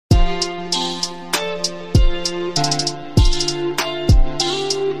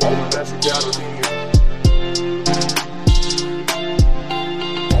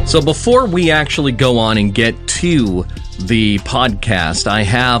So before we actually go on and get to the podcast, I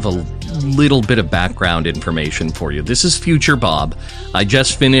have a little bit of background information for you. This is Future Bob. I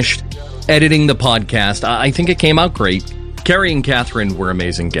just finished editing the podcast. I think it came out great. Carrie and Catherine were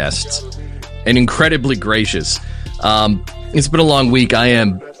amazing guests and incredibly gracious. It's been a long week. I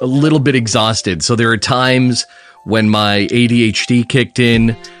am a little bit exhausted. So there are times when my ADHD kicked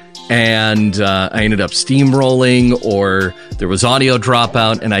in and I ended up steamrolling, or there was audio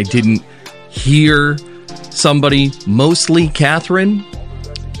dropout and I didn't hear somebody, mostly Catherine.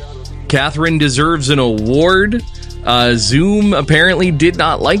 Catherine deserves an award. Zoom apparently did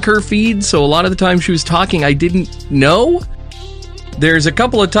not like her feed, so a lot of the time she was talking, I didn't know. There's a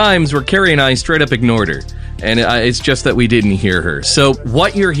couple of times where Carrie and I straight up ignored her, and it's just that we didn't hear her. So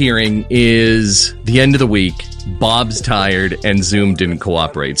what you're hearing is the end of the week. Bob's tired, and Zoom didn't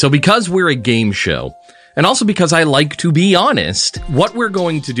cooperate. So because we're a game show, and also because I like to be honest, what we're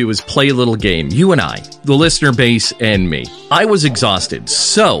going to do is play a little game. You and I, the listener base, and me. I was exhausted.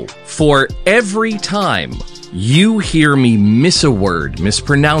 So for every time you hear me miss a word,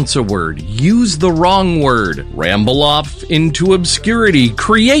 mispronounce a word, use the wrong word, ramble off into obscurity,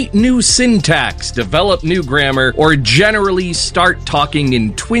 create new syntax, develop new grammar, or generally start talking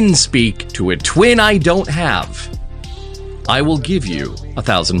in twin speak to a twin I don't have, I will give you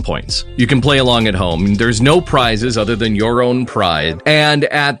 1,000 points. You can play along at home. There's no prizes other than your own pride. And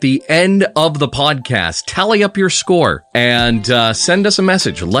at the end of the podcast, tally up your score and send us a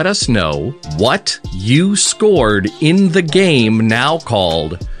message. Let us know what you scored in the game now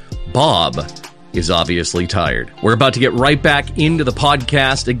called Bob is Obviously Tired. We're about to get right back into the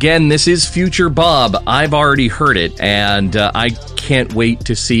podcast. Again, this is Future Bob. I've already heard it, and I can't wait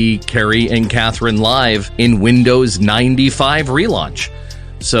to see Carrie and Catherine live in Windows 95 relaunch.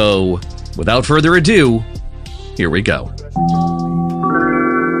 So, without further ado, here we go.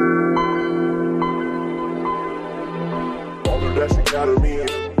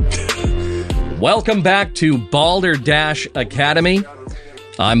 Welcome back to Balderdash Academy.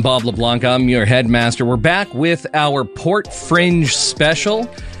 I'm Bob LeBlanc. I'm your headmaster. We're back with our Port Fringe special,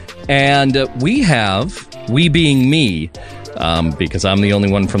 and we being me, because I'm the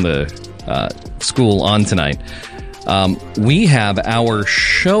only one from the school on tonight, we have our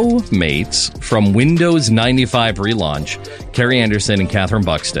showmates from Windows 95 relaunch, Carrie Anderson and Catherine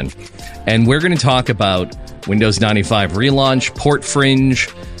Buxton, and we're going to talk about Windows 95 relaunch, Port Fringe,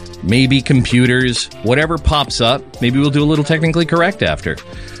 maybe computers, whatever pops up. Maybe we'll do a little technically correct after.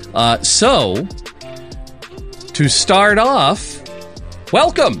 So, to start off,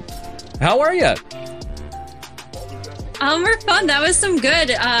 welcome. How are you? We're fun. That was some good,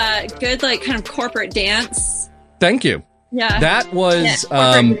 like kind of corporate dance. Thank you. Yeah. That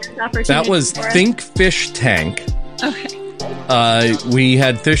was Think Fish Tank. Okay. We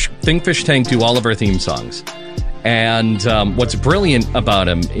had Think Fish Tank do all of our theme songs. And what's brilliant about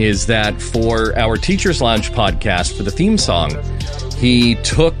him is that for our Teachers Lounge podcast, for the theme song, he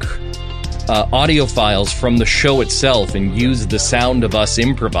took audio files from the show itself and used the sound of us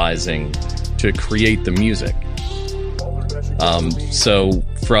improvising to create the music. So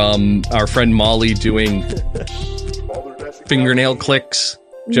from our friend Molly doing fingernail clicks,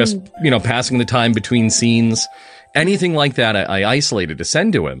 just, passing the time between scenes, anything like that, I isolated to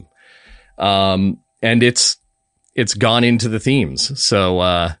send to him. And it's gone into the themes.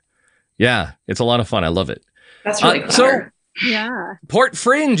 So, yeah, it's a lot of fun. I love it. That's really clever. So, Yeah. Port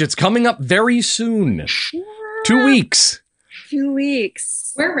Fringe, it's coming up very soon. Yeah. 2 weeks. 2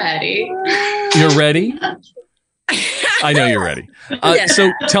 weeks. We're ready. You're ready? I know you're ready.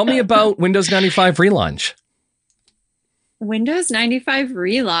 So tell me about Windows 95 relaunch. Windows 95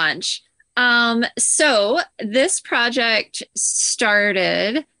 relaunch. So this project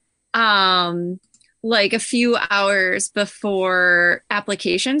started like a few hours before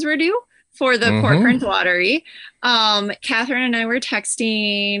applications were due for the Port Fringe Lottery. Catherine and I were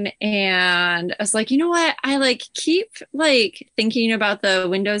texting, and I was like, you know what? I keep thinking about the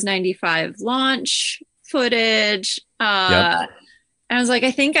Windows 95 launch footage. And I was like,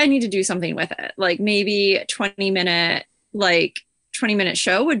 I think I need to do something with it. Like maybe a 20-minute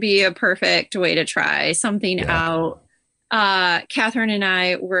show would be a perfect way to try something out. Catherine and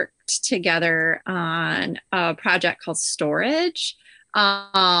I worked together on a project called Storage,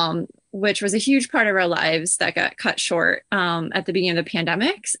 which was a huge part of our lives that got cut short at the beginning of the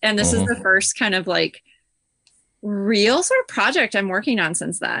pandemics. And this is the first kind of real sort of project I'm working on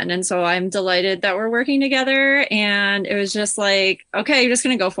since then. And so I'm delighted that we're working together. And it was just like, okay, you're just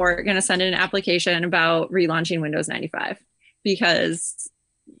going to go for it. Going to send in an application about relaunching Windows 95 because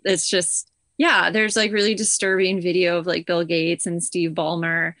it's just, yeah, there's like really disturbing video of like Bill Gates and Steve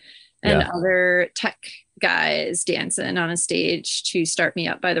Ballmer and other tech guys dancing on a stage to Start Me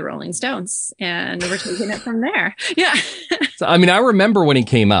Up by the Rolling Stones. And we're taking it from there. Yeah. So, I mean, I remember when it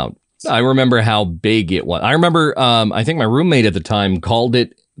came out. I remember how big it was. I remember, I think my roommate at the time called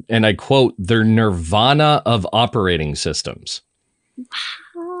it, and I quote, their nirvana of operating systems.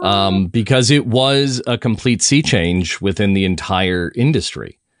 Because it was a complete sea change within the entire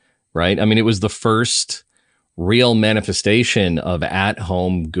industry, right? I mean, it was the first real manifestation of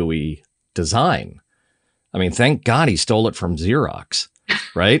at-home GUI design. I mean, thank God he stole it from Xerox,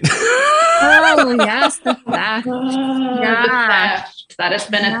 right? Oh, yes, the theft. The theft. That has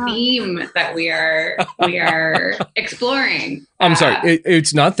been a theme that we are exploring. I'm sorry,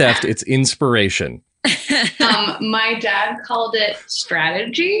 it's not theft, it's inspiration. My dad called it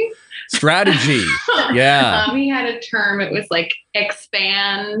strategy. Strategy, yeah. He had a term. It was like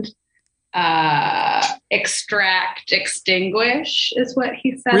expand, extract, extinguish is what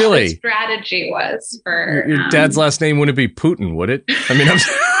he said. Really? The strategy was for your dad's last name wouldn't be Putin, would it? I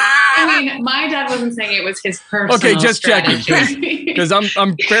mean, my dad wasn't saying it was his personal. Okay, just strategy. checking, because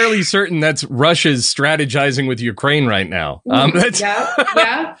I'm fairly certain that's Russia's strategizing with Ukraine right now.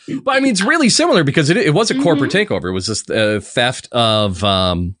 Yeah. But I mean, it's really similar because it was a corporate takeover. It was this theft of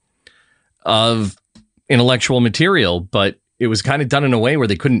intellectual material, but it was kind of done in a way where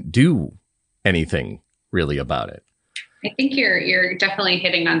they couldn't do anything really about it. I think you're definitely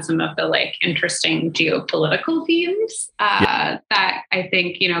hitting on some of the like interesting geopolitical themes that I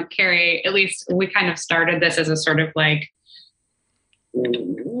think, Carrie, at least we kind of started this as a sort of like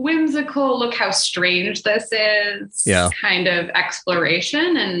whimsical, look how strange this is kind of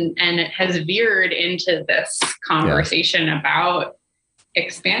exploration. And it has veered into this conversation about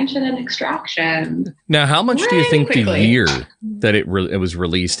expansion and extraction. Now, how much do you think the year that it was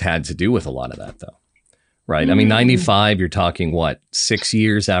released had to do with a lot of that, though? Right. I mean, 95, you're talking, 6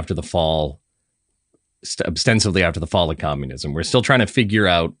 years after the fall, ostensibly after the fall of communism. We're still trying to figure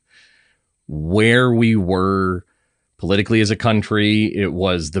out where we were politically as a country. It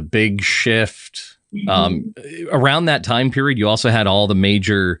was the big shift. Around that time period, you also had all the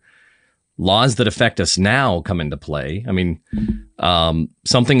major laws that affect us now come into play. I mean,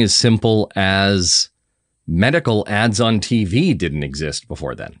 something as simple as medical ads on TV didn't exist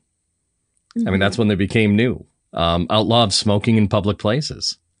before then. I mean, that's when they became new. Outlaw of smoking in public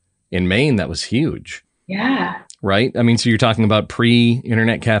places. In Maine, that was huge. Yeah. Right? I mean, so you're talking about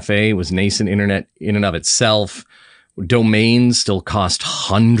pre-internet cafe, was nascent internet in and of itself. Domains still cost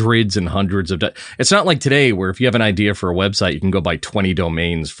hundreds and hundreds of It's not like today where if you have an idea for a website, you can go buy 20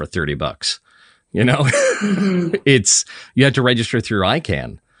 domains for $30. It's, you had to register through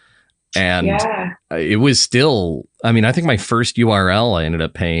ICANN. And it was still, I mean, I think my first URL, I ended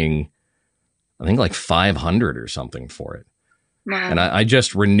up paying, I think like 500 or something for it. Wow. And I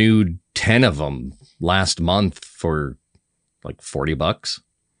just renewed 10 of them last month for like $40.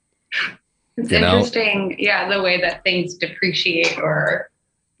 It's interesting. Yeah. The way that things depreciate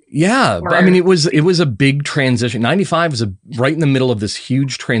but I mean, it was a big transition. 95 was right in the middle of this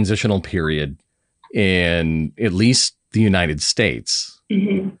huge transitional period in at least the United States.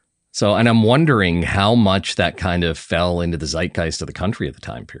 So, and I'm wondering how much that kind of fell into the zeitgeist of the country at the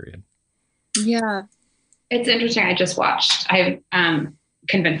time period. Yeah. It's interesting. I'm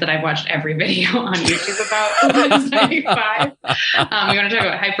convinced that I've watched every video on YouTube about Windows 95. We want to talk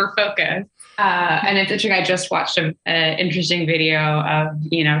about hyperfocus. And it's interesting. I just watched an interesting video of,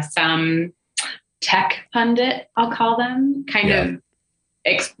 some tech pundit, I'll call them, kind of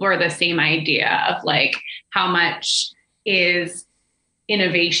explore the same idea of like how much is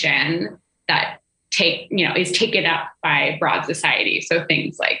innovation that is taken up by broad society. So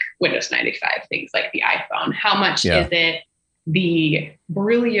things like Windows 95, things like the iPhone, how much is it the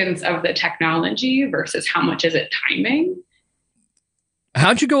brilliance of the technology versus how much is it timing?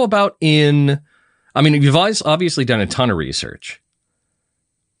 How'd you go about you've obviously done a ton of research,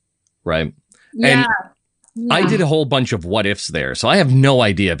 right? Yeah. And I did a whole bunch of what ifs there. So I have no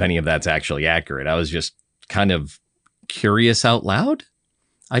idea if any of that's actually accurate. I was just kind of curious out loud.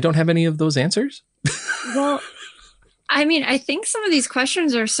 I don't have any of those answers. Well, I mean, I think some of these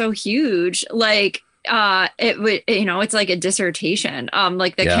questions are so huge. Like, it would, it's like a dissertation,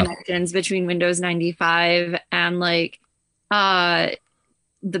 like the connections between Windows 95 and like,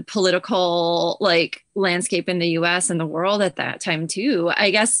 the political like landscape in the US and the world at that time too. I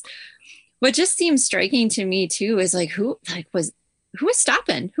guess what just seems striking to me too is like who was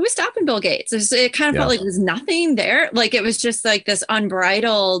stopping Bill Gates? It kind of felt like there was nothing there. Like it was just like this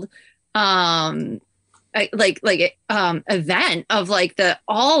unbridled event of like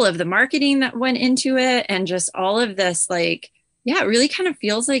all of the marketing that went into it, and just all of this, like, yeah, it really kind of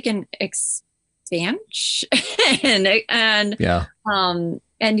feels like an expansion. and Yeah.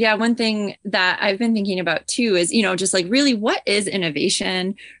 And yeah, one thing that I've been thinking about too is, just like really what is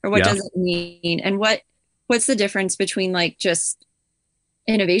innovation, or what does it mean? And what's the difference between like just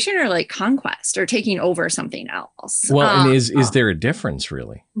innovation or like conquest or taking over something else? Well, and is there a difference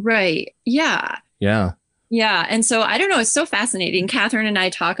really? Right. Yeah. Yeah. Yeah. And so I don't know, it's so fascinating. Catherine and I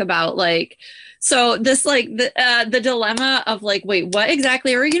talk about like, so this, like the dilemma of like, wait, what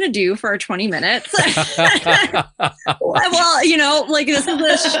exactly are we going to do for our 20 minutes? Well, like this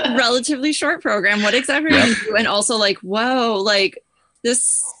is a relatively short program. What exactly are we going to do? And also like, whoa, like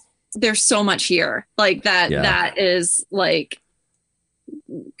this, there's so much here like that is like,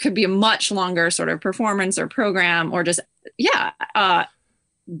 could be a much longer sort of performance or program, or just,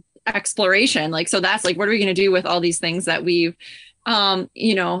 exploration. Like, so that's like, what are we going to do with all these things that we've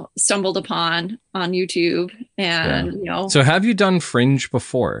stumbled upon on YouTube? And so have you done Fringe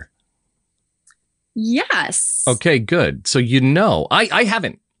before? Yes. Okay, good. So I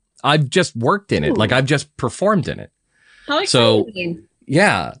haven't. I've just worked in it. Like I've just performed in it. How exciting. So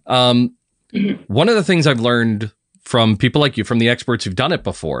yeah. One of the things I've learned from people like you, from the experts who've done it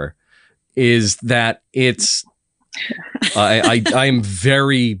before, is that it's I'm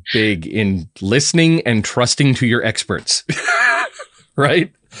very big in listening and trusting to your experts.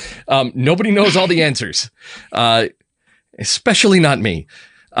 Right? Nobody knows all the answers, especially not me.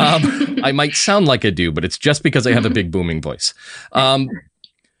 I might sound like I do, but it's just because I have a big booming voice.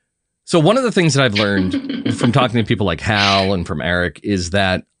 So one of the things that I've learned from talking to people like Hal and from Eric is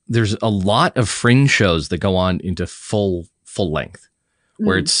that there's a lot of Fringe shows that go on into full length,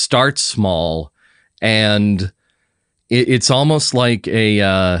 where it starts small, and it's almost like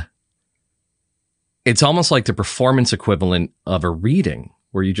the performance equivalent of a reading,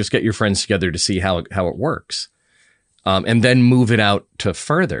 where you just get your friends together to see how it works, and then move it out to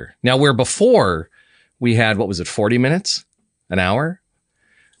further. Now, where before we had, 40 minutes, an hour?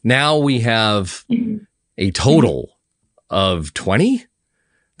 Now we have a total of 20.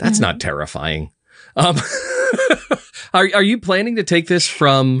 That's not terrifying. Are you planning to take this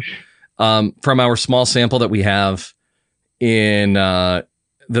from our small sample that we have in the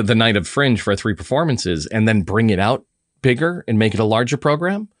night of Fringe for 3 performances, and then bring it out bigger and make it a larger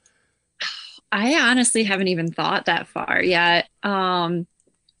program? I honestly haven't even thought that far yet. I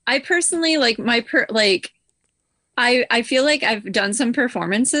personally I feel like I've done some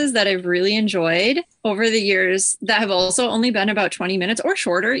performances that I've really enjoyed over the years that have also only been about 20 minutes or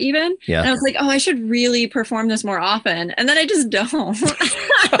shorter even. Yeah. And I was like, I should really perform this more often. And then I just don't.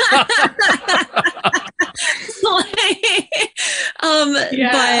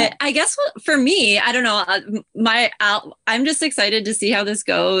 But I guess for me, I don't know, I'm just excited to see how this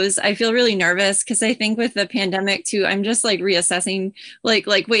goes. I feel really nervous because I think with the pandemic too, I'm just like reassessing, like,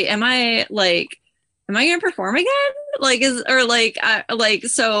 wait, am I going to perform again?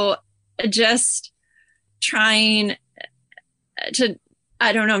 So just trying to,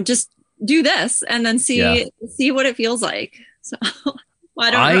 I don't know, just do this and then see what it feels like. So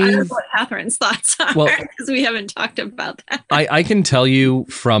I don't know what Catherine's thoughts are, because we haven't talked about that. I can tell you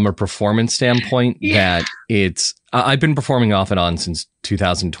from a performance standpoint that I've been performing off and on since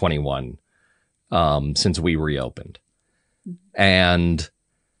 2021, since we reopened. And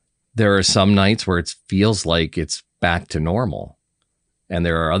there are some nights where it feels like it's back to normal. And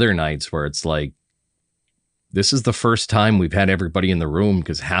there are other nights where it's like, this is the first time we've had everybody in the room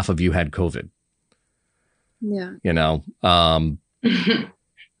because half of you had COVID. Yeah.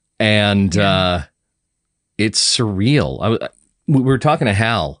 It's surreal. We were talking to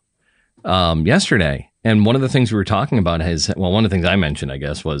Hal yesterday, and one of the things we were talking about one of the things I mentioned, I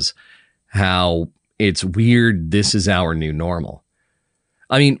guess, was how it's weird. This is our new normal.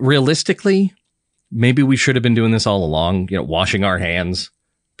 I mean, realistically, maybe we should have been doing this all along, washing our hands,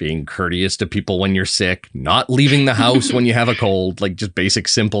 being courteous to people when you're sick, not leaving the house when you have a cold, like just basic,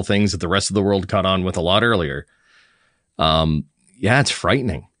 simple things that the rest of the world caught on with a lot earlier. It's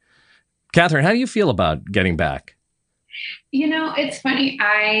frightening. Catherine, how do you feel about getting back? It's funny.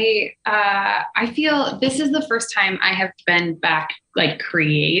 I feel this is the first time I have been back, like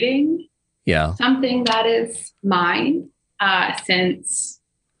creating something that is mine since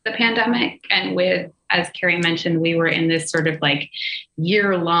the pandemic. And as Carrie mentioned, we were in this sort of like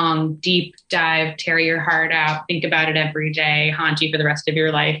year-long deep dive, tear your heart out, think about it every day, haunt you for the rest of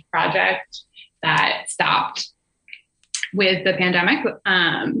your life project that stopped with the pandemic.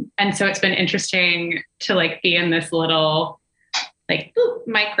 And so it's been interesting to like be in this little like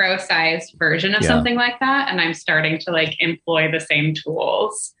micro-sized version of something like that. And I'm starting to like employ the same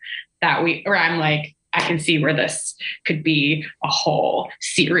tools where I'm like, I can see where this could be a whole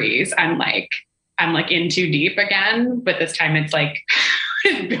series. I'm like in too deep again, but this time it's like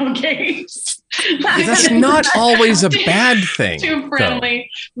Bill Gates. That's not always a bad thing. Too friendly.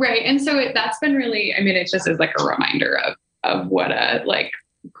 Though. Right. And so that's been really, I mean, it just is like a reminder of what a like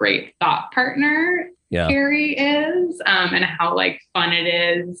great thought partner Carrie is, and how like fun it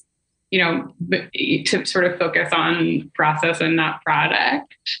is, you know, to sort of focus on process and not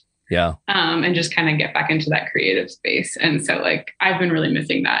product. Yeah. And just kind of get back into that creative space. And so like, I've been really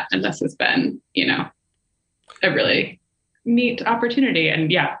missing that. And this has been, you know, a really neat opportunity.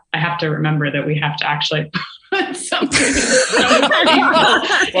 And yeah, I have to remember that we have to actually put something.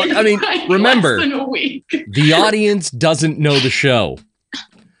 Well, I mean, remember, less than a week. The audience doesn't know the show.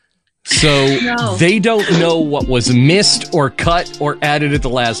 So they don't know what was missed or cut or added at the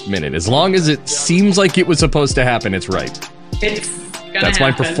last minute. As long as it seems like it was supposed to happen, it's right. That's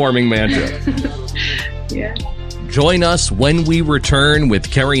my performing mantra. Yeah. Join us when we return with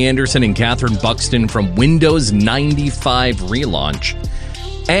Carrie Anderson and Catherine Buxton from Windows 95 relaunch.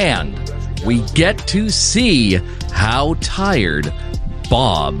 And we get to see how tired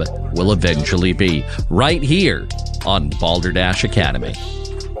Bob will eventually be right here on Balderdash Academy.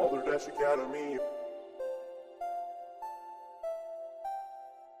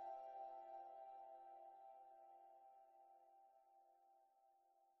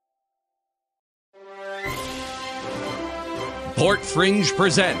 Port Fringe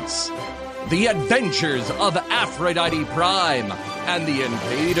presents The Adventures of Aphrodite Prime and the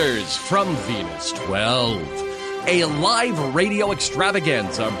Invaders from Venus 12. A live radio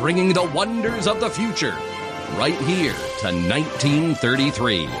extravaganza bringing the wonders of the future right here to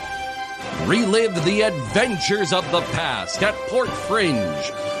 1933. Relive the adventures of the past at Port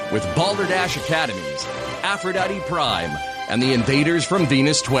Fringe with Balderdash Academy's Aphrodite Prime and the Invaders from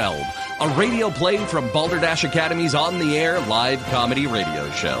Venus 12. A radio play from Balderdash Academy's On the Air live comedy radio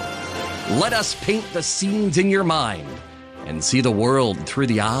show. Let us paint the scenes in your mind and see the world through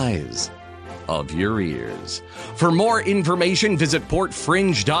the eyes of your ears. For more information, visit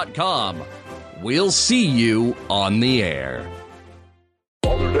portfringe.com. We'll see you on the air.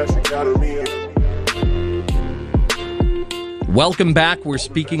 Balderdash Academy. Welcome back. We're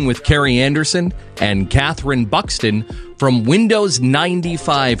speaking with Carrie Anderson and Catherine Buxton from Windows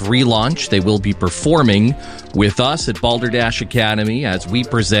 95 relaunch. They will be performing with us at Balderdash Academy as we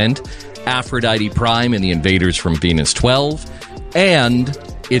present Aphrodite Prime and the Invaders from Venus 12 and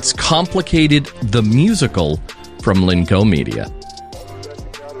It's Complicated the Musical from Linco Media.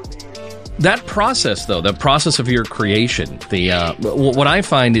 That process, though, the process of your creation, what I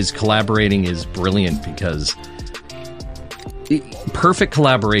find is collaborating is brilliant because perfect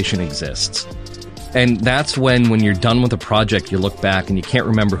collaboration exists. And that's when you're done with a project, you look back and you can't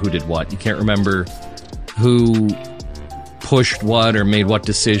remember who did what. You can't remember who pushed what or made what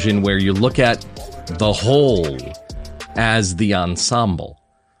decision, where you look at the whole as the ensemble.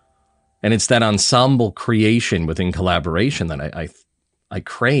 And it's that ensemble creation within collaboration that I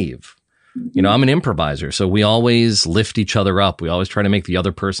crave. You know, I'm an improviser, so we always lift each other up. We always try to make the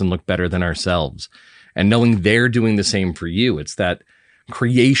other person look better than ourselves. And knowing they're doing the same for you, it's that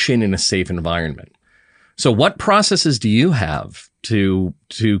creation in a safe environment. So what processes do you have to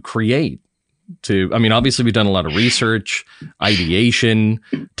create? I mean, obviously we've done a lot of research, ideation,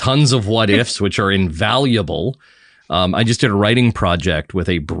 tons of what ifs, which are invaluable. I just did a writing project with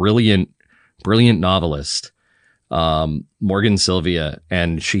a brilliant novelist, Morgan Sylvia,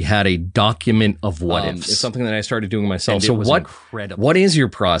 and she had a document of what ifs. It's something that I started doing myself. So what is your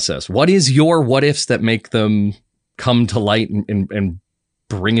process? What is your what ifs that make them come to light and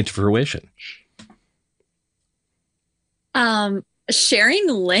bring it to fruition? Sharing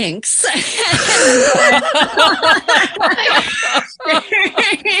links.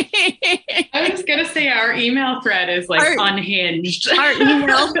 I was going to say our email thread is like unhinged. Our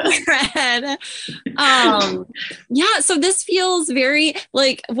email thread. Yeah, so this feels very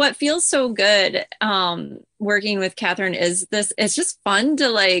like what feels so good working with Catherine is this. It's just fun to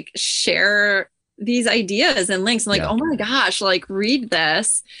like share these ideas and links and like, oh my gosh, like read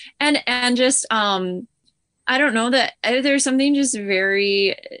this and just I don't know that there's something just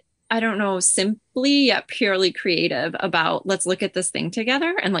very, I don't know, simply yet purely creative about let's look at this thing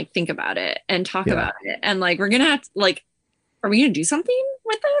together and like think about it and talk about it. And like, we're going to have to like, are we going to do something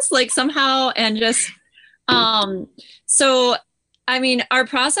with this? Like somehow and just, so I mean, our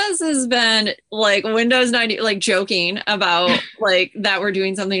process has been like Windows 90, like joking about like that we're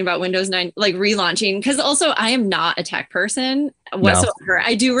doing something about Windows 9, like relaunching. Because also, I am not a tech person whatsoever. No.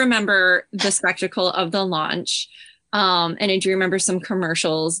 I do remember the spectacle of the launch. And I do remember some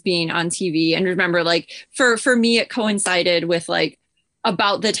commercials being on TV. And remember, like, for me, it coincided with like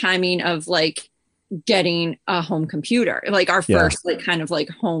about the timing of like getting a home computer, like our first like kind of like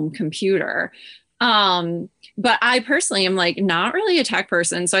home computer. But I personally am like not really a tech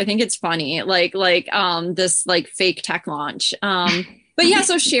person, so I think it's funny, like this like fake tech launch. But yeah,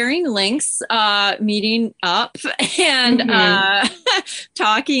 so sharing links, meeting up, and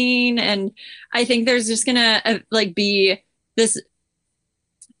talking, and I think there's just gonna like be this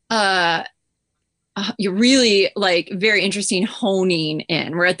you're really like very interesting honing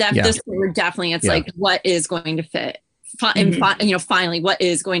in. We're at that this we're definitely like what is going to fit. Finally, what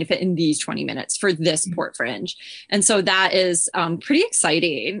is going to fit in these 20 minutes for this Port Fringe? And so that is pretty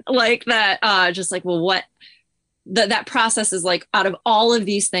exciting. Like that, just like, well, what that process is like out of all of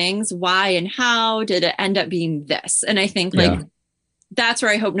these things, why and how did it end up being this? And I think like that's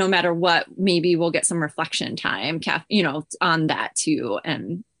where I hope no matter what, maybe we'll get some reflection time, on that too.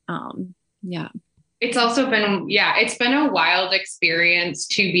 And It's also been, it's been a wild experience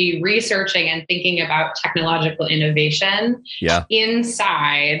to be researching and thinking about technological innovation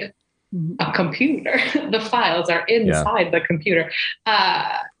inside a computer. The files are inside the computer,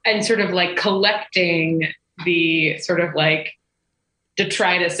 and sort of like collecting the sort of like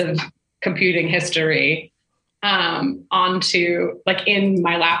detritus of computing history onto like in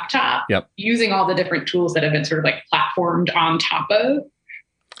my laptop, using all the different tools that have been sort of like platformed on top of.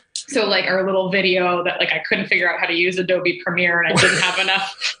 So like our little video that like I couldn't figure out how to use Adobe Premiere and I didn't have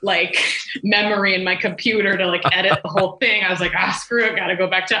enough like memory in my computer to like edit the whole thing. I was like, screw it, gotta go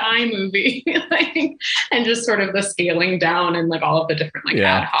back to iMovie. And just sort of the scaling down and like all of the different like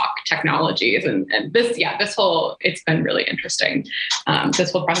ad hoc technologies and this whole, it's been really interesting.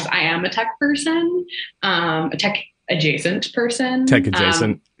 This whole process. I am a tech person, a tech adjacent person.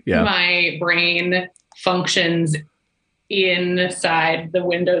 My brain functions inside the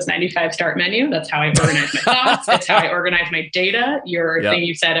Windows 95 start menu. That's how I organize my thoughts. It's how I organize my data. Your thing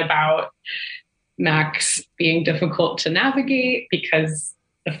you said about Macs being difficult to navigate because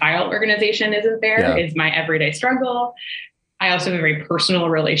the file organization isn't there is my everyday struggle. I also have a very personal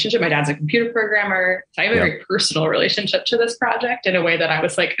relationship. My dad's a computer programmer. So I have a very personal relationship to this project in a way that I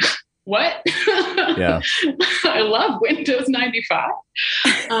was like, what? I love Windows 95.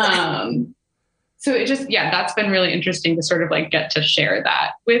 So it just, that's been really interesting to sort of like get to share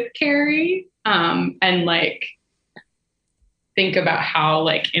that with Carrie, and like think about how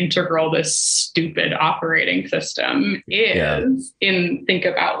like integral this stupid operating system is think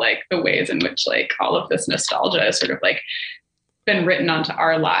about like the ways in which like all of this nostalgia is sort of like been written onto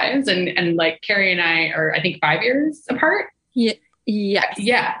our lives. And like Carrie and I are, I think 5 years apart. Yeah.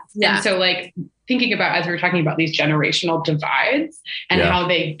 And so like thinking about, as we were talking about these generational divides and how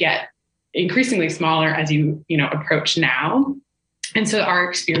they get increasingly smaller as you approach now. And so our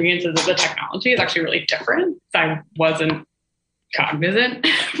experiences of the technology is actually really different. So I wasn't cognizant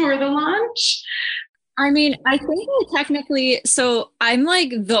for the launch. I mean, I think technically, so I'm like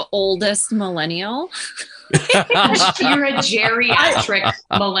the oldest millennial. You're a geriatric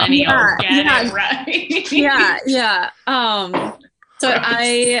millennial. It right. So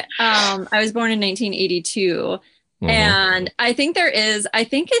I was born in 1982. And I think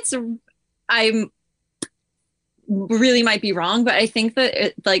I really might be wrong, but I think that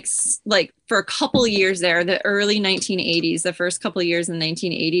it, like for a couple of years there, the early 1980s, the first couple of years in the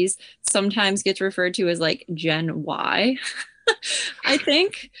 1980s, sometimes gets referred to as like Gen Y. I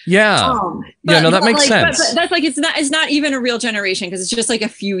think. That makes sense. But that's like, it's not even a real generation because it's just like a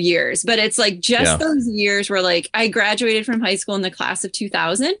few years, but it's like just those years where like I graduated from high school in the class of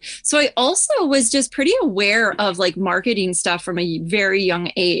 2000. So I also was just pretty aware of like marketing stuff from a very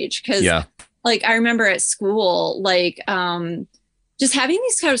young age. Cause like I remember at school, like, just having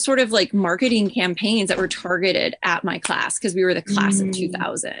these kind of sort of like marketing campaigns that were targeted at my class because we were the class of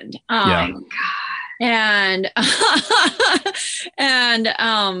 2000. And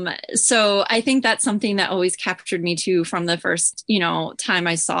so I think that's something that always captured me too from the first, time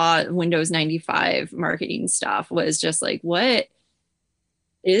I saw Windows 95 marketing stuff was just like, what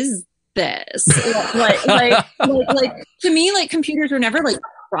is this? like to me, like computers were never like a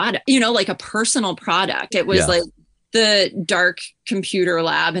product, like a personal product. It was like the dark computer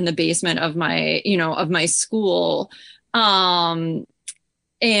lab in the basement of my, of my school.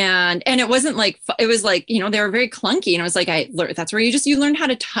 and it wasn't like, it was like, you know, they were very clunky, and it was like, I learned, that's where you learned how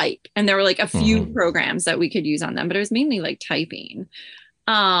to type. And there were like a few programs that we could use on them, but it was mainly like typing.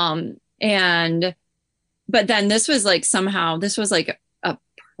 But then this was like, somehow this was like a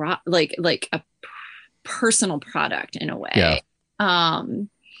personal product in a way. Yeah.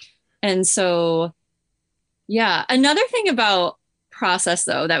 And so, yeah, another thing about process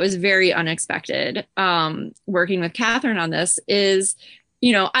though, that was very unexpected, working with Catherine on this is,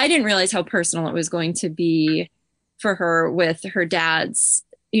 you know, I didn't realize how personal it was going to be for her with her dad's,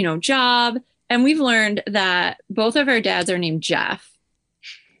 you know, job. And we've learned that both of our dads are named Jeff.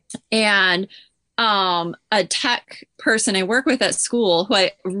 And a tech person I work with at school who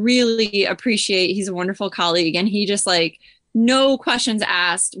I really appreciate, he's a wonderful colleague, and he just like, no questions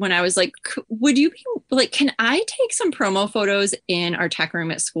asked when I was like, would you be like, can I take some promo photos in our tech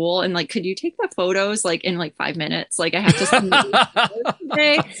room at school? And like, could you take the photos like in like 5 minutes? Like I have to send photos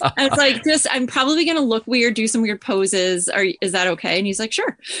today. And it's like, I'm probably going to look weird, do some weird poses. Is that okay? And he's like,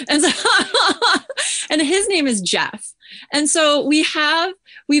 sure. And so, and his name is Jeff. And so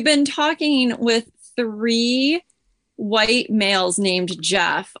we've been talking with 3 white males named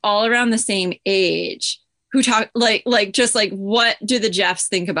Jeff, all around the same age, who talk like just like, what do the Jeffs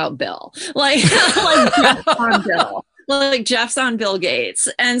think about Bill? Like, like Jeff's on Bill. Like Jeff's on Bill Gates.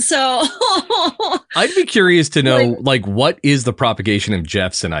 And so I'd be curious to know, like what is the propagation of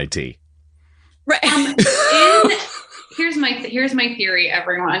Jeffs in IT? Right. Here's my theory,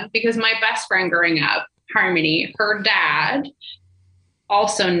 everyone, because my best friend growing up, Harmony, her dad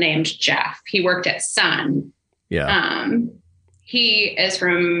also named Jeff. He worked at Sun. Yeah. He's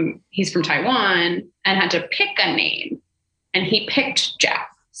from Taiwan and had to pick a name, and he picked Jeff.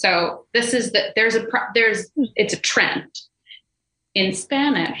 So this is it's a trend in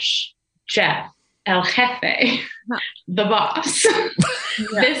Spanish. Jeff, el jefe, the boss. Yeah.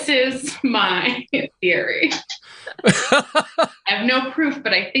 This is my theory. I have no proof,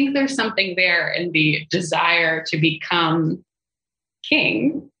 but I think there's something there in the desire to become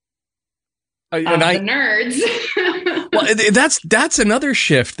king. The nerds. Well, that's another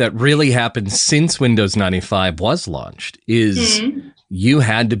shift that really happened since Windows 95 was launched, is you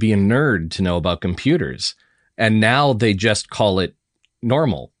had to be a nerd to know about computers. And now they just call it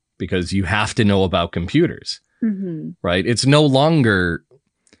normal because you have to know about computers, right? It's no longer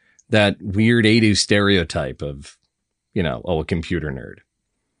that weird 80s stereotype of, you know, a computer nerd.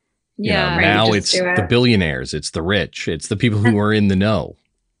 Yeah. You know, now it's the billionaires, it's the rich, it's the people who are in the know.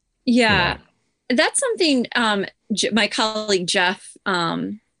 Yeah. You know? That's something my colleague Jeff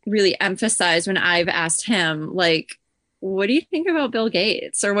really emphasized when I've asked him, like, what do you think about Bill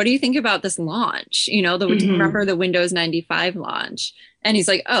Gates? Or what do you think about this launch? You know, remember the Windows 95 launch? And he's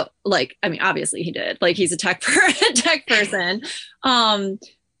like, oh, like, I mean, obviously he did. Like, he's a tech person.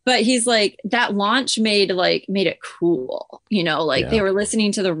 But he's like, that launch made it cool. You know, like they were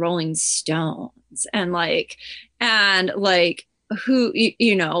listening to the Rolling Stones and who,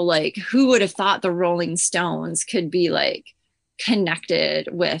 you know, like who would have thought the Rolling Stones could be like connected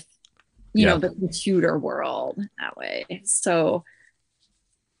with, you know, the computer world that way. So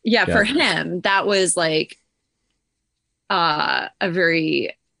for him, that was like a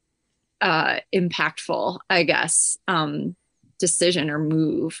very impactful, I guess, decision or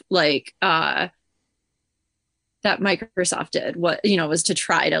move, like that Microsoft did, what, you know, was to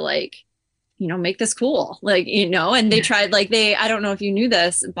try to like, you know, make this cool, like, you know, and they tried, like, I don't know if you knew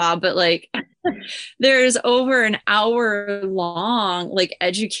this, Bob, but like there's over an hour long, like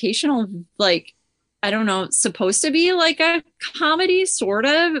educational, like, I don't know, supposed to be like a comedy sort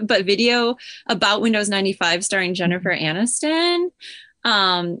of, but video about Windows 95 starring Jennifer Aniston,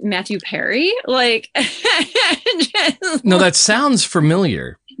 Matthew Perry, like. No, that sounds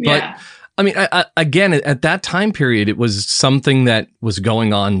familiar, but I mean, again, at that time period, it was something that was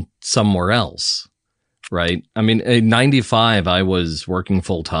going on somewhere else, right? I mean, in 95, I was working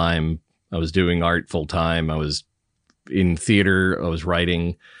full time. I was doing art full time. I was in theater. I was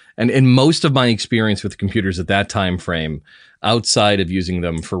writing. And most of my experience with computers at that time frame, outside of using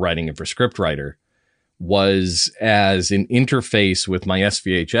them for writing and for scriptwriter, was as an interface with my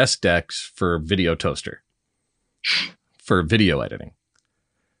SVHS decks for Video Toaster, for video editing.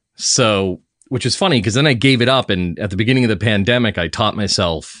 So, which is funny because then I gave it up, and at the beginning of the pandemic, I taught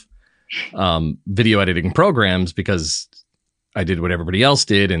myself video editing programs because I did what everybody else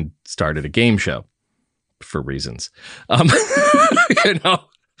did and started a game show for reasons. You know,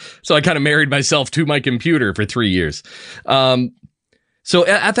 so I kind of married myself to my computer for 3 years. So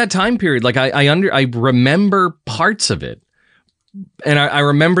at that time period, like I remember parts of it, and I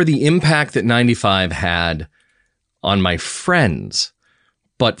remember the impact that 95 had on my friends.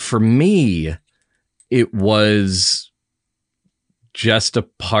 But for me, it was just a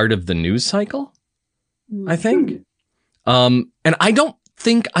part of the news cycle, I think. And I don't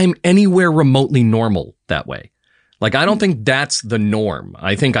think I'm anywhere remotely normal that way. Like, I don't think that's the norm.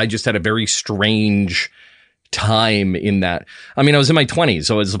 I think I just had a very strange time in that. I mean, I was in my 20s,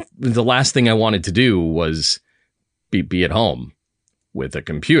 so the last thing I wanted to do was be at home with a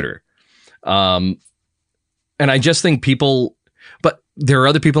computer. And I just think people, but there are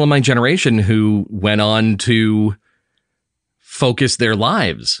other people in my generation who went on to focus their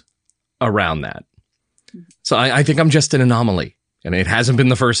lives around that. So I think I'm just an anomaly, and it hasn't been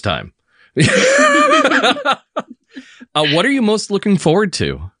the first time. What are you most looking forward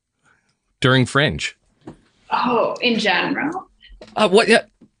to during Fringe? Oh, in general? What? Yeah,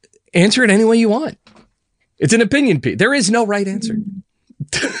 answer it any way you want. It's an opinion piece. There is no right answer.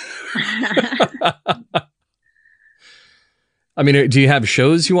 I mean, do you have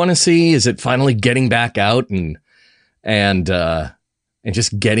shows you want to see? Is it finally getting back out and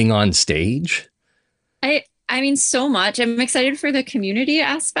just getting on stage? I mean, so much. I'm excited for the community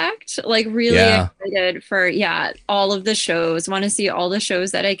aspect, like really excited for, all of the shows, want to see all the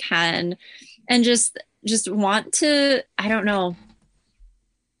shows that I can, and just want to, I don't know.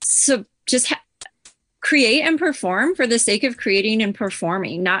 So just create and perform for the sake of creating and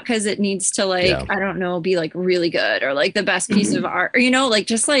performing, not because it needs to I don't know, be like really good or like the best piece of art, or, like,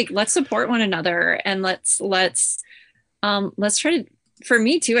 just like, let's support one another, and let's try to, for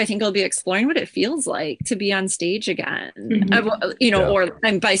me too, I think I'll be exploring what it feels like to be on stage again, or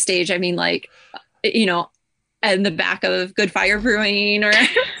by stage, I mean, like, in the back of Good Fire Brewing, or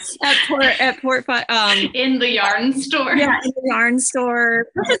at Port in the yarn store. Yeah, in the yarn store.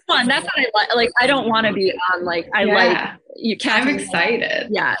 This is fun. That's what I like. Like, I don't want to be on, like, like, you can't. I'm excited.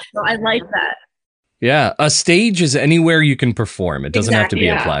 Yeah, so I like that. Yeah, a stage is anywhere you can perform. It doesn't have to be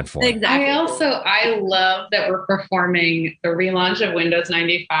a platform. Exactly. I love that we're performing the relaunch of Windows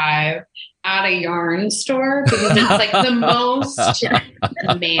 95 at a yarn store, because it's like the most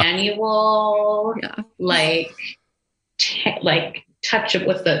manual, like touch up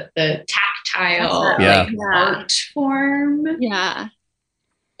with the tactile art form. Yeah.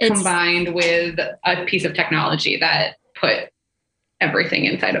 Combined with a piece of technology that put everything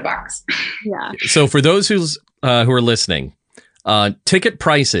inside a box. Yeah. So for those who are listening, ticket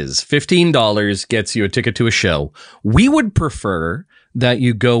prices, $15 gets you a ticket to a show. We would prefer that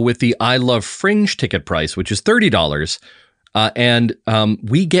you go with the I Love Fringe ticket price, which is $30. And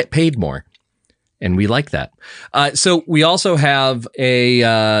we get paid more. And we like that. So we also have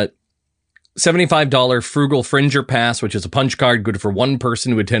a $75 Frugal Fringer Pass, which is a punch card good for one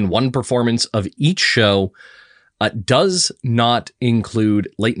person to attend one performance of each show. Does not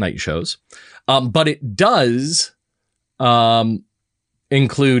include late night shows, but it does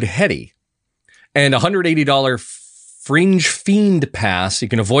include Hetty, and $180 Fringe Fiend Pass. You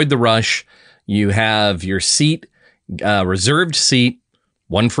can avoid the rush. You have your seat, reserved seat,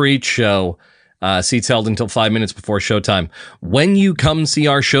 one for each show. Seats held until 5 minutes before showtime. When you come see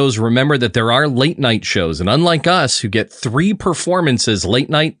our shows, remember that there are late night shows, and unlike us, who get 3 performances,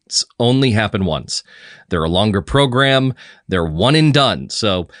 late nights only happen once. They're a longer program. They're one and done.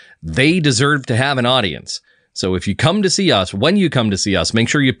 So they deserve to have an audience. So if you come to see us, when you come to see us, make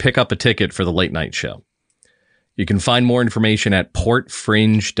sure you pick up a ticket for the late night show. You can find more information at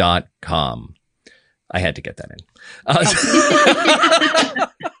portfringe.com. I had to get that in.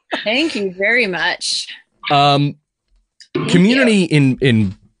 Thank you very much. Community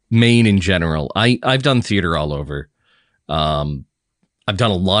in Maine in general. I've done theater all over. I've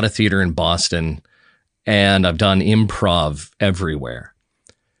done a lot of theater in Boston, and I've done improv everywhere.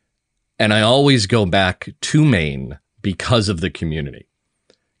 And I always go back to Maine because of the community.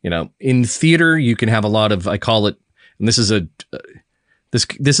 In theater, you can have a lot of, I call it, and this is a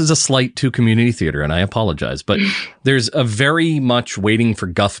slight to community theater, and I apologize, but there's a very much Waiting for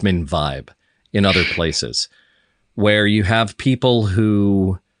Guffman vibe in other places, where you have people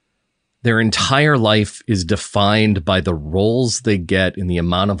who their entire life is defined by the roles they get and the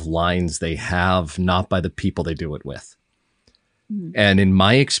amount of lines they have, not by the people they do it with. Mm. And in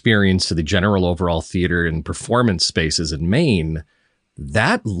my experience to the general overall theater and performance spaces in Maine,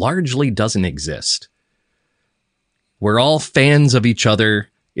 that largely doesn't exist. We're all fans of each other.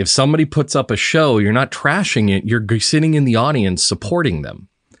 If somebody puts up a show, you're not trashing it. You're sitting in the audience supporting them.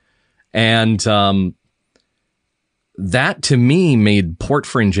 And that, to me, made Port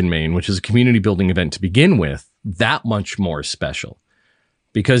Fringe in Maine, which is a community building event to begin with, that much more special.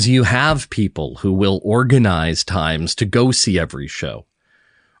 Because you have people who will organize times to go see every show,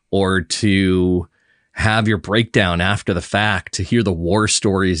 or to have your breakdown after the fact, to hear the war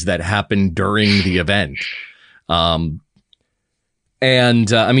stories that happened during the event. I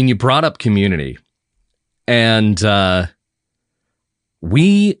mean, you brought up community, and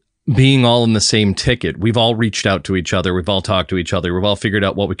we, being all in the same ticket, we've all reached out to each other. We've all talked to each other. We've all figured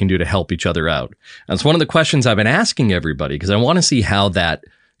out what we can do to help each other out. And it's one of the questions I've been asking everybody, because I want to see how that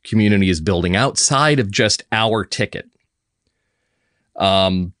community is building outside of just our ticket.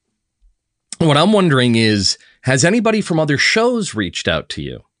 What I'm wondering is, has anybody from other shows reached out to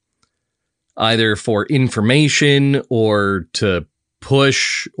you, either for information or to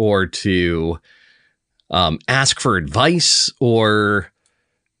push or to ask for advice or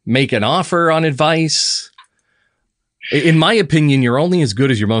make an offer on advice? In my opinion, you're only as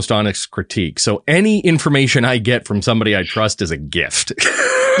good as your most honest critique. So any information I get from somebody I trust is a gift.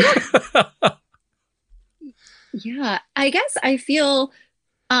 Yeah, I guess I feel,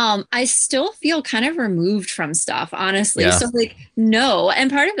 I still feel kind of removed from stuff, honestly. Yeah. So like, no.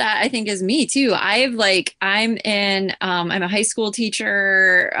 And part of that I think is me too. I'm a high school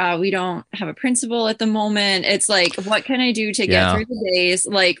teacher. We don't have a principal at the moment. It's like, what can I do to get through the days?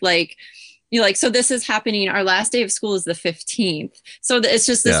 So this is happening. Our last day of school is the 15th. So it's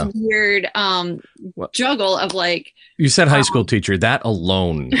just this weird juggle of like. You said high school teacher, that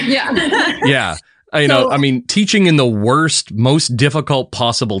alone. Yeah. Yeah. I mean, teaching in the worst, most difficult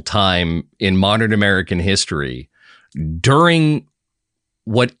possible time in modern American history during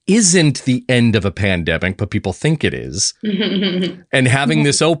what isn't the end of a pandemic, but people think it is, and having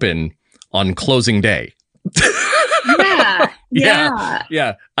this open on closing day. Yeah.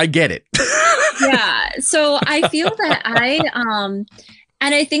 I get it. Yeah. So I feel that and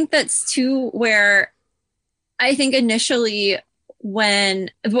I think that's too where I think initially I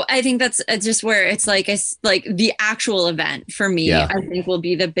think that's just where it's like the actual event for me, I think will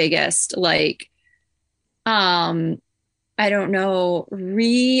be the biggest, I don't know,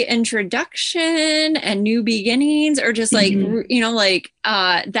 reintroduction and new beginnings, or just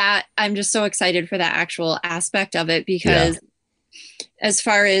that I'm just so excited for that actual aspect of it, because as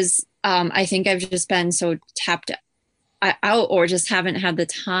far as, I think I've just been so tapped out or just haven't had the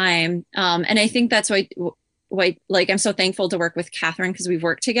time. And I think that's why I'm so thankful to work with Catherine, because we've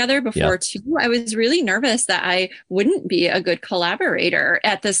worked together before too. I was really nervous that I wouldn't be a good collaborator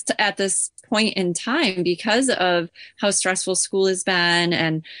at this point in time because of how stressful school has been.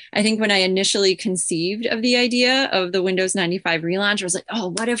 And I think when I initially conceived of the idea of the Windows 95 relaunch, I was like,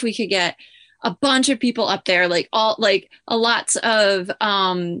 oh, what if we could get a bunch of people up there, lots of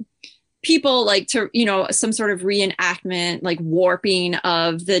people some sort of reenactment, like warping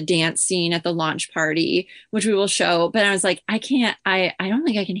of the dance scene at the launch party, which we will show. But I was like, I don't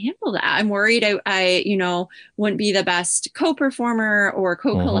think I can handle that. I'm worried I wouldn't be the best co-performer or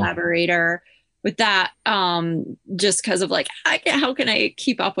co-collaborator with that, just because of how can I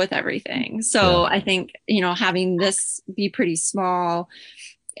keep up with everything? So I think, having this be pretty small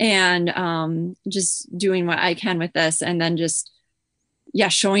and just doing what I can with this, and then just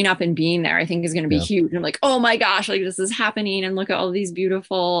showing up and being there, I think is going to be huge. I'm like, oh my gosh, this is happening, and look at all these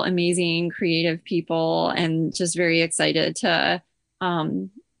beautiful, amazing, creative people, and just very excited to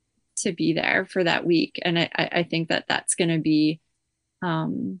be there for that week. And I think that that's going to be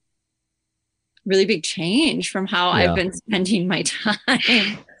really big change from how I've been spending my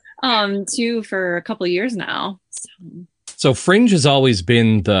time too for a couple of years now. So Fringe has always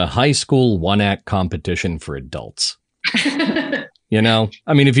been the high school one-act competition for adults. I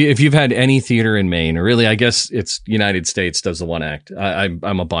mean, if you've had any theater in Maine, or really, I guess it's United States does the one act.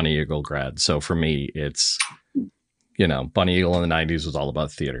 I'm a Bonnie Eagle grad. So for me, it's, Bonnie Eagle in the 90s was all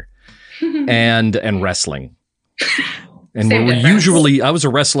about theater and wrestling. And I was a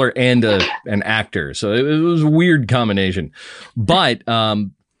wrestler and an actor. So it was a weird combination. But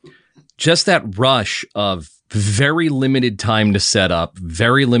just that rush of very limited time to set up,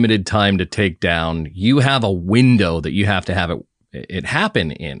 very limited time to take down. You have a window that you have to have it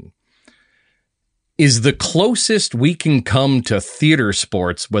happen in, is the closest we can come to theater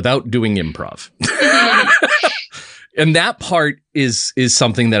sports without doing improv. And that part is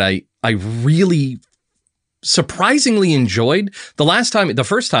something that I really surprisingly enjoyed. The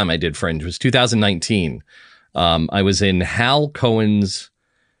first time I did Fringe was 2019. I was in Hal Cohen's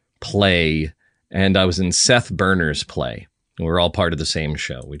play, and I was in Seth Berner's play. We were all part of the same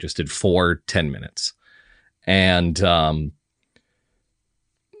show. We just did 4 10 minutes. And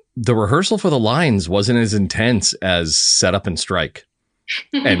the rehearsal for the lines wasn't as intense as Set Up and Strike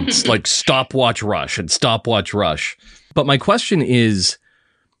and Stopwatch Rush and Stopwatch Rush. But my question is,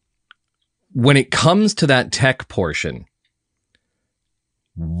 when it comes to that tech portion,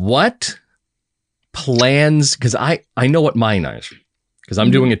 what plans, because I know what mine is, because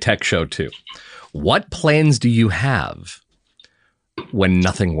I'm doing a tech show too. What plans do you have when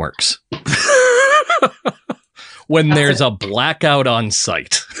nothing works? When there's a blackout on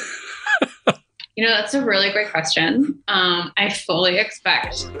site? That's a really great question. I fully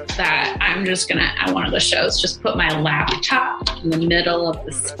expect that I'm just going to, at one of the shows, just put my laptop in the middle of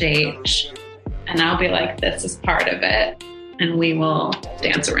the stage. And I'll be like, this is part of it. And we will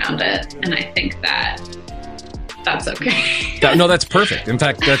dance around it. And I think that's okay. No, that's perfect. In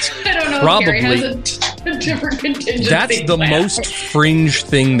fact, that's I don't know probably if Carrie has a different contingency. That's the plan. most fringe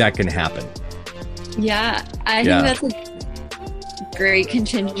thing that can happen. Yeah, I think that's a great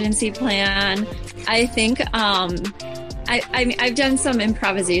contingency plan. I think I've done some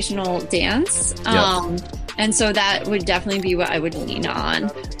improvisational dance, and so that would definitely be what I would lean on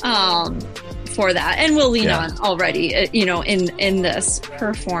for that, and we'll lean on already, in this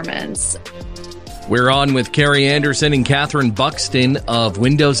performance. We're on with Carrie Anderson and Catherine Buxton of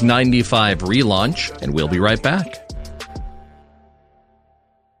Windows 95 Relaunch, and we'll be right back.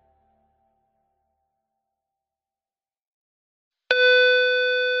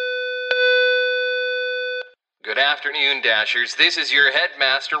 Good afternoon, Dashers. This is your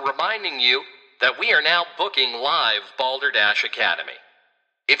headmaster reminding you that we are now booking live Balderdash Academy.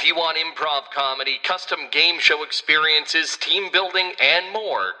 If you want improv comedy, custom game show experiences, team building, and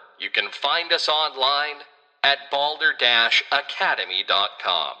more, you can find us online at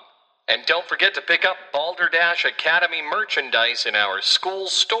balderdashacademy.com. And don't forget to pick up Balderdash Academy merchandise in our school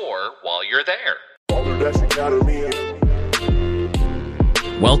store while you're there. Balderdash Academy.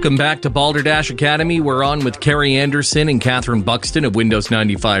 Welcome back to Balderdash Academy. We're on with Carrie Anderson and Catherine Buxton of Windows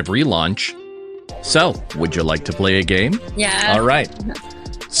 95 Relaunch. So, would you like to play a game? Yeah. All right.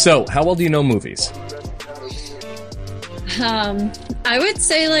 So, how well do you know movies? I would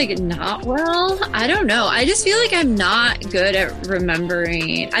say not well. I don't know. I just feel like I'm not good at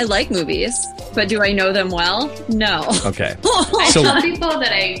remembering. I like movies, but do I know them well? No. Okay. I tell people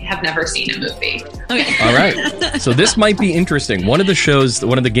that I have never seen a movie. Okay. All right. So this might be interesting. One of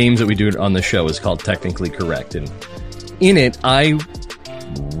the games that we do on the show is called Technically Correct. And in it, I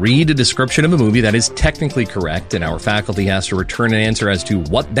read a description of a movie that is technically correct, and our faculty has to return an answer as to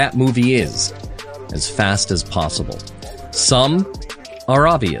what that movie is as fast as possible. Some are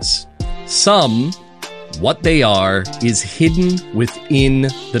obvious. Some, what they are, is hidden within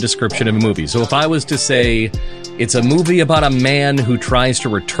the description of a movie. So if I was to say, it's a movie about a man who tries to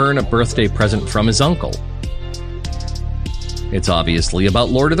return a birthday present from his uncle, it's obviously about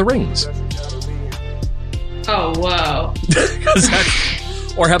Lord of the Rings. Oh, whoa.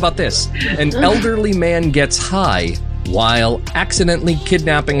 Or how about this? An elderly man gets high while accidentally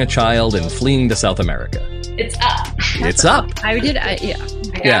kidnapping a child and fleeing to South America. It's Up. It's Up. I got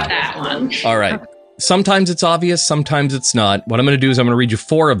that one. All right. Sometimes it's obvious, sometimes it's not. What I'm going to do is I'm going to read you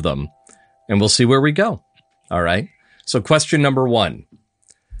 4 of them, and we'll see where we go. All right? So question number 1.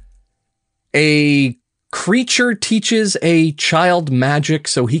 A creature teaches a child magic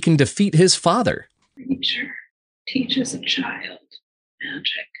so he can defeat his father. Creature teaches a child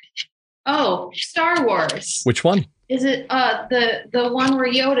magic. Oh, Star Wars. Which one? Is it the one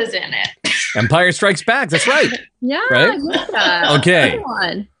where Yoda's in it? Empire Strikes Back. That's right. Yeah. Right? Yeah. Okay.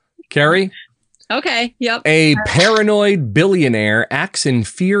 Carrie? Okay. Yep. A paranoid billionaire acts in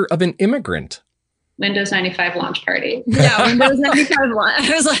fear of an immigrant. Windows 95 launch party. Yeah, Windows 95 launch.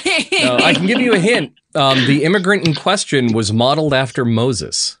 I was like... No, I can give you a hint. The immigrant in question was modeled after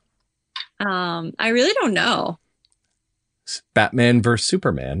Moses. I really don't know. Batman vs.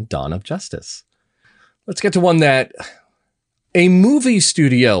 Superman, Dawn of Justice. Let's get to one that... A movie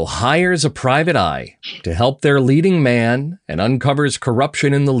studio hires a private eye to help their leading man and uncovers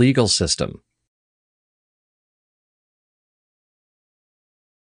corruption in the legal system.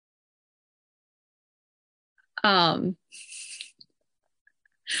 I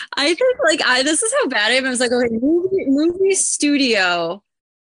think this is how bad I am. I was like, okay, movie studio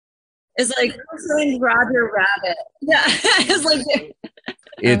is like Who Framed Roger Rabbit. Yeah, it's like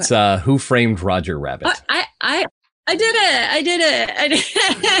it's Who Framed Roger Rabbit. I did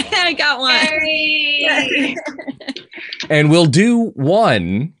it. I got one. And we'll do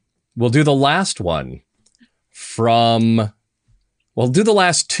the last one we'll do the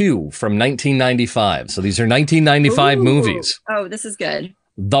last 2 from 1995. So these are 1995 movies. Oh, this is good.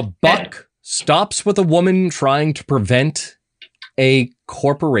 The Buck stops with a woman trying to prevent a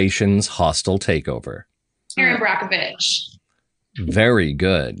corporation's hostile takeover. Erin Brockovich. Very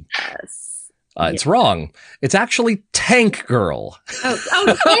good. Yes. It's wrong. It's actually Tank Girl.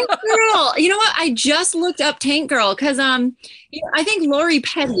 Oh, Tank Girl. You know what? I just looked up Tank Girl because I think Lori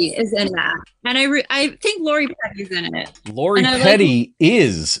Petty is in that, and I think Lori Petty's in it. Lori Petty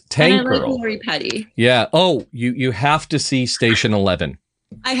is Tank Girl. I like Lori Petty. Yeah. Oh, you have to see Station 11.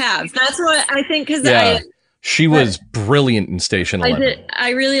 I have. That's what I think because she was brilliant in Station 11. I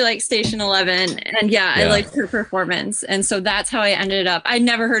really like Station 11, and I liked her performance, and so that's how I ended up. I'd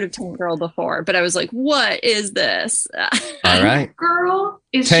never heard of Tank Girl before, but I was like, "What is this?" All right, girl.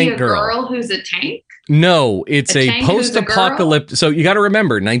 Is Tank she a girl who's a tank? No, it's a post-apocalyptic. So you got to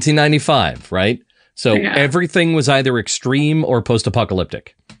remember, 1995, right? So everything was either extreme or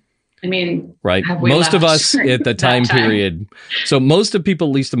post-apocalyptic. I mean, right. Most of us at the time period. So most of people,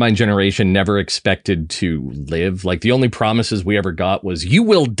 at least of my generation, never expected to live. Like the only promises we ever got was you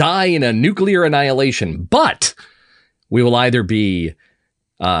will die in a nuclear annihilation, but we will either be,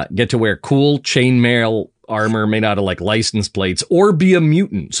 get to wear cool chainmail armor made out of like license plates or be a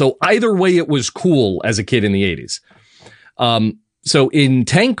mutant. So either way, it was cool as a kid in the 80s. So in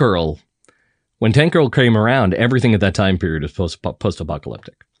Tank Girl, when Tank Girl came around, everything at that time period is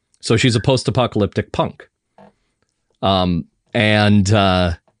post-apocalyptic. So she's a post-apocalyptic punk. And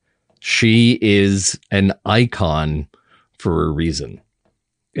she is an icon for a reason.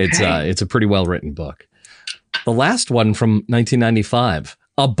 It's a pretty well-written book. The last one from 1995.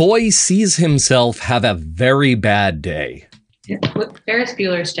 A boy sees himself have a very bad day. Ferris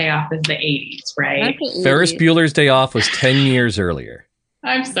Bueller's Day Off is the 80s, right? Ferris Bueller's Day Off was 10 years earlier.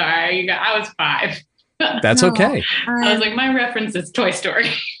 I'm sorry. I was 5. That's okay. I was like, my reference is Toy Story.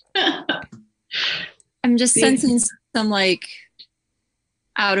 I'm just sensing some like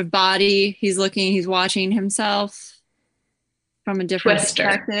out of body. He's watching himself from a different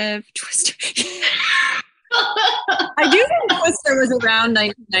perspective. Twister. I do think Twister was around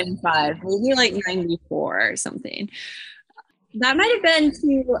 1995, maybe like 94 or something. That might have been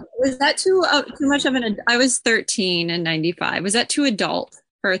was that too much of I was 13 in 95. Was that too adult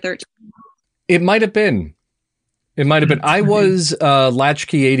for a 13? It might have been. I was a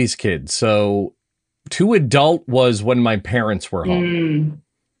latchkey 80s kid, so too adult was when my parents were home.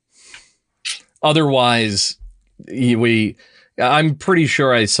 Otherwise, I'm pretty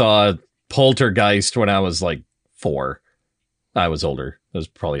sure I saw Poltergeist when I was like 4. I was older. I was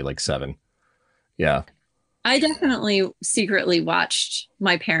probably like 7. Yeah. I definitely secretly watched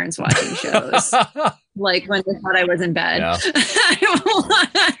my parents watching shows. Like when they thought I was in bed. Yeah.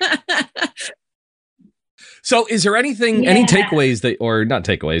 So is there anything, any takeaways or not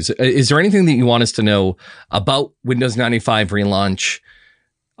takeaways, is there anything that you want us to know about Windows 95 relaunch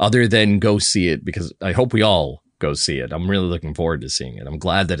other than go see it? Because I hope we all go see it. I'm really looking forward to seeing it. I'm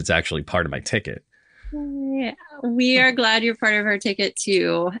glad that it's actually part of my ticket. Yeah, we are glad you're part of our ticket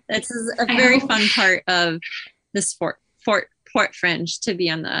too. This is a very fun part of this Fort Fringe to be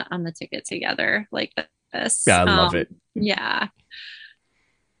on the ticket together like this. Yeah, I love it. Yeah.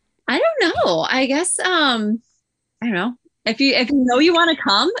 I don't know. I guess I don't know. If you know you want to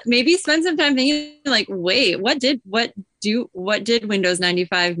come, maybe spend some time thinking like, wait, what did Windows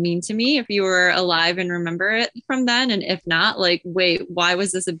 95 mean to me if you were alive and remember it from then? And if not, like, wait, why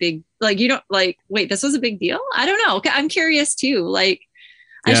was this a big, like, you don't like, wait, this was a big deal? I don't know. I'm curious too. Like,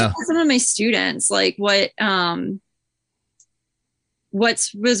 I should ask some of my students, like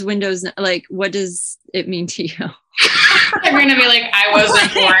was Windows, like, what does it mean to you? They're going to be like, I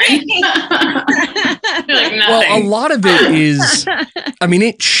wasn't born. Like, well, a lot of it is, I mean,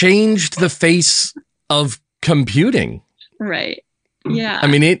 it changed the face of computing. Right. Yeah. I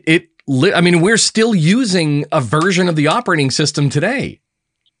mean, we're still using a version of the operating system today.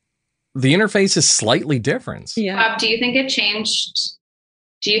 The interface is slightly different. Yeah. Bob, do you think it changed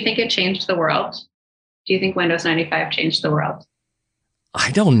the world? Do you think Windows 95 changed the world?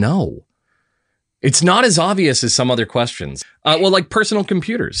 I don't know. It's not as obvious as some other questions. Well, like personal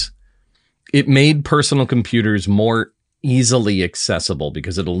computers. It made personal computers more easily accessible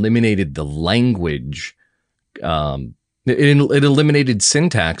because it eliminated the language. It eliminated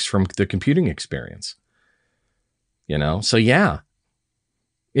syntax from the computing experience. You know? So yeah,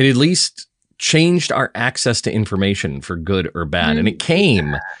 it at least changed our access to information for good or bad. And it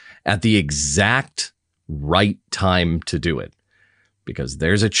came at the exact right time to do it. Because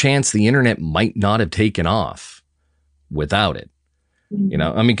there's a chance the internet might not have taken off without it. You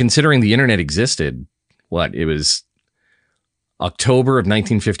know, I mean, considering the internet existed, it was October of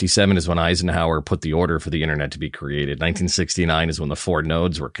 1957 is when Eisenhower put the order for the internet to be created. 1969 is when the 4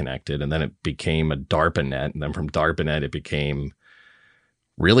 nodes were connected, and then it became a DARPANET. And then from DARPANET, it became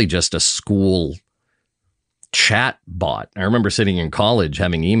really just a school chat bot. I remember sitting in college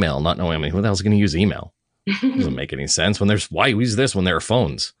having email, not knowing, I mean, who the hell's going to use email? Doesn't make any sense why use this when there are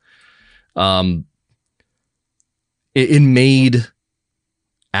phones? It made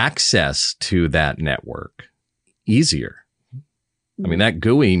access to that network easier. I mean, that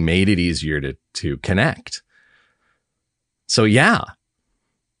GUI made it easier to connect. So yeah.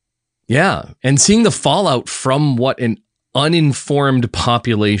 And seeing the fallout from what an uninformed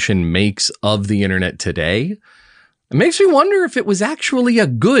population makes of the internet today, it makes me wonder if it was actually a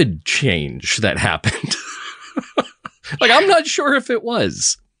good change that happened. Like, I'm not sure if it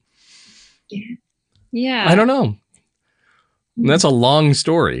was. Yeah. I don't know. That's a long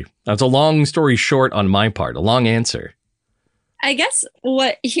story. That's a long story short on my part, a long answer. I guess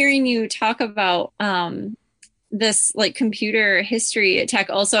hearing you talk about this like computer history tech,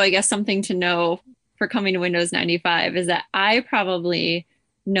 also, I guess something to know for coming to Windows 95 is that I probably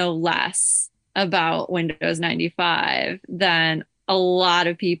know less about Windows 95 than a lot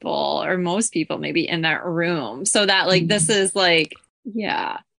of people, or most people maybe in that room. So that like, this is like,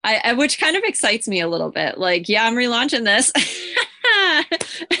 yeah, I which kind of excites me a little bit. Like, yeah, I'm relaunching this. and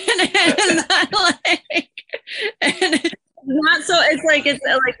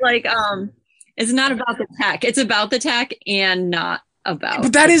it's not about the tech. It's about the tech and not about.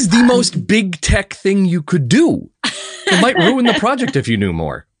 But that is the most big tech thing you could do. It might ruin the project if you knew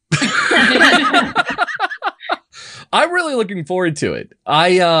more. I'm really looking forward to it.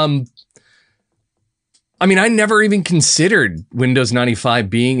 I mean, I never even considered Windows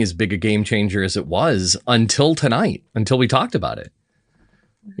 95 being as big a game changer as it was until tonight, until we talked about it.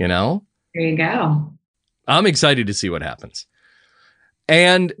 You know? There you go. I'm excited to see what happens.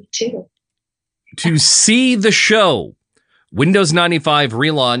 And to see the show, Windows 95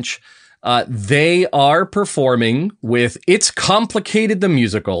 relaunch, they are performing with It's Complicated the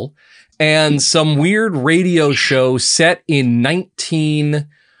Musical and some weird radio show set in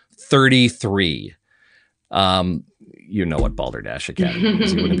 1933. You know what Balderdash Academy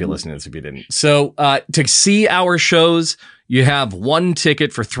is. You wouldn't be listening to this if you didn't. So to see our shows, you have one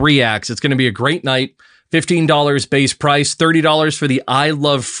ticket for 3 acts. It's going to be a great night. $15 base price, $30 for the I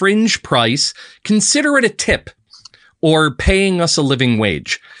Love Fringe price. Consider it a tip or paying us a living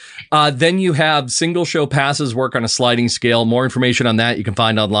wage. Then you have single show passes work on a sliding scale. More information on that you can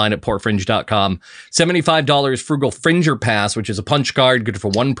find online at portfringe.com. $75 Frugal Fringer Pass, which is a punch card good for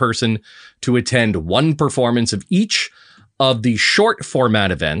one person to attend one performance of each of the short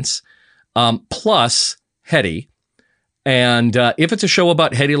format events, plus Hedy. And if it's a show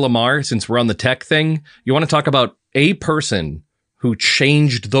about Hedy Lamarr, since we're on the tech thing, you want to talk about a person who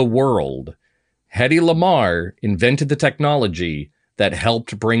changed the world. Hedy Lamarr invented the technology that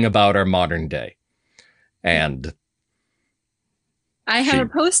helped bring about our modern day. And I have a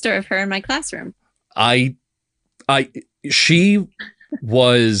poster of her in my classroom. She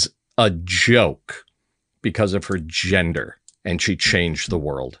was a joke because of her gender, and she changed the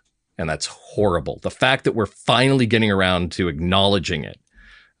world. And that's horrible. The fact that we're finally getting around to acknowledging it,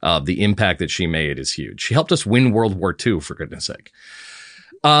 the impact that she made is huge. She helped us win World War II, for goodness sake.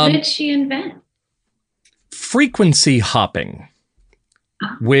 What did she invent? Frequency hopping,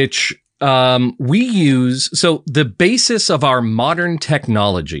 which we use. So the basis of our modern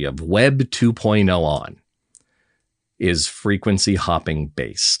technology of Web 2.0 on is frequency hopping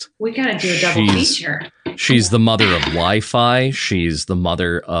based. We got to do a double feature. She's the mother of Wi-Fi. She's the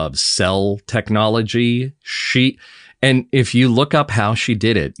mother of cell technology. And if you look up how she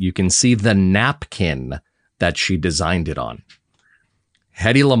did it, you can see the napkin that she designed it on.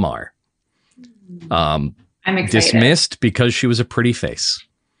 Hedy Lamarr. I'm excited. Dismissed because she was a pretty face.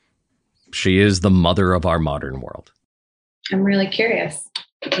 She is the mother of our modern world. I'm really curious.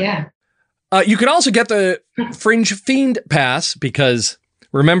 Yeah. You can also get the Fringe Fiend Pass because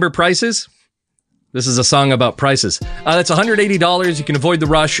remember prices? This is a song about prices. That's $180. You can avoid the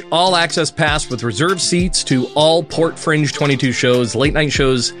rush. All access pass with reserved seats to all Port Fringe 22 shows, late night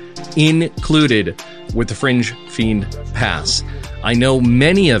shows included with the Fringe Fiend Pass. I know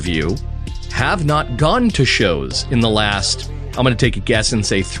many of you have not gone to shows in the last, I'm going to take a guess and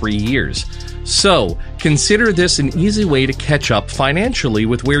say 3 years. So consider this an easy way to catch up financially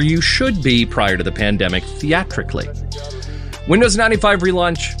with where you should be prior to the pandemic theatrically. Windows 95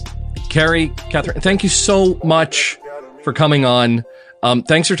 relaunch. Carrie, Catherine, thank you so much for coming on.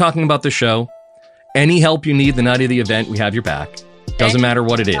 Thanks for talking about the show. Any help you need the night of the event, we have your back. Doesn't matter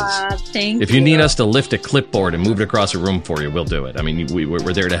what it is. If you need us to lift a clipboard and move it across a room for you, we'll do it. I mean,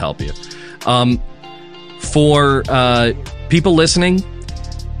 we're there to help you. For people listening,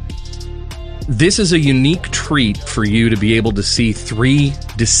 this is a unique treat for you to be able to see 3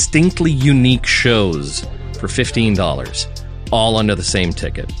 distinctly unique shows for $15, all under the same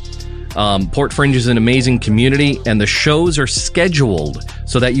ticket. Port Fringe is an amazing community, and the shows are scheduled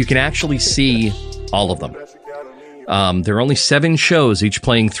so that you can actually see all of them. There are only 7 shows, each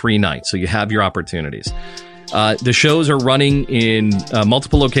playing 3 nights, so you have your opportunities. The shows are running in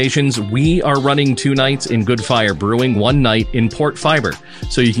multiple locations. We are running 2 nights in Good Fire Brewing, 1 night in Port Fiber.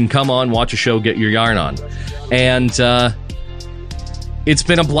 So you can come on, watch a show, get your yarn on. And it's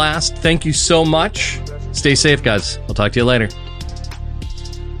been a blast. Thank you so much. Stay safe, guys. I'll talk to you later.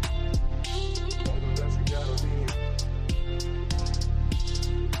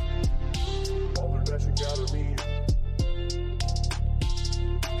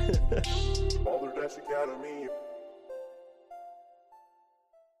 Academy.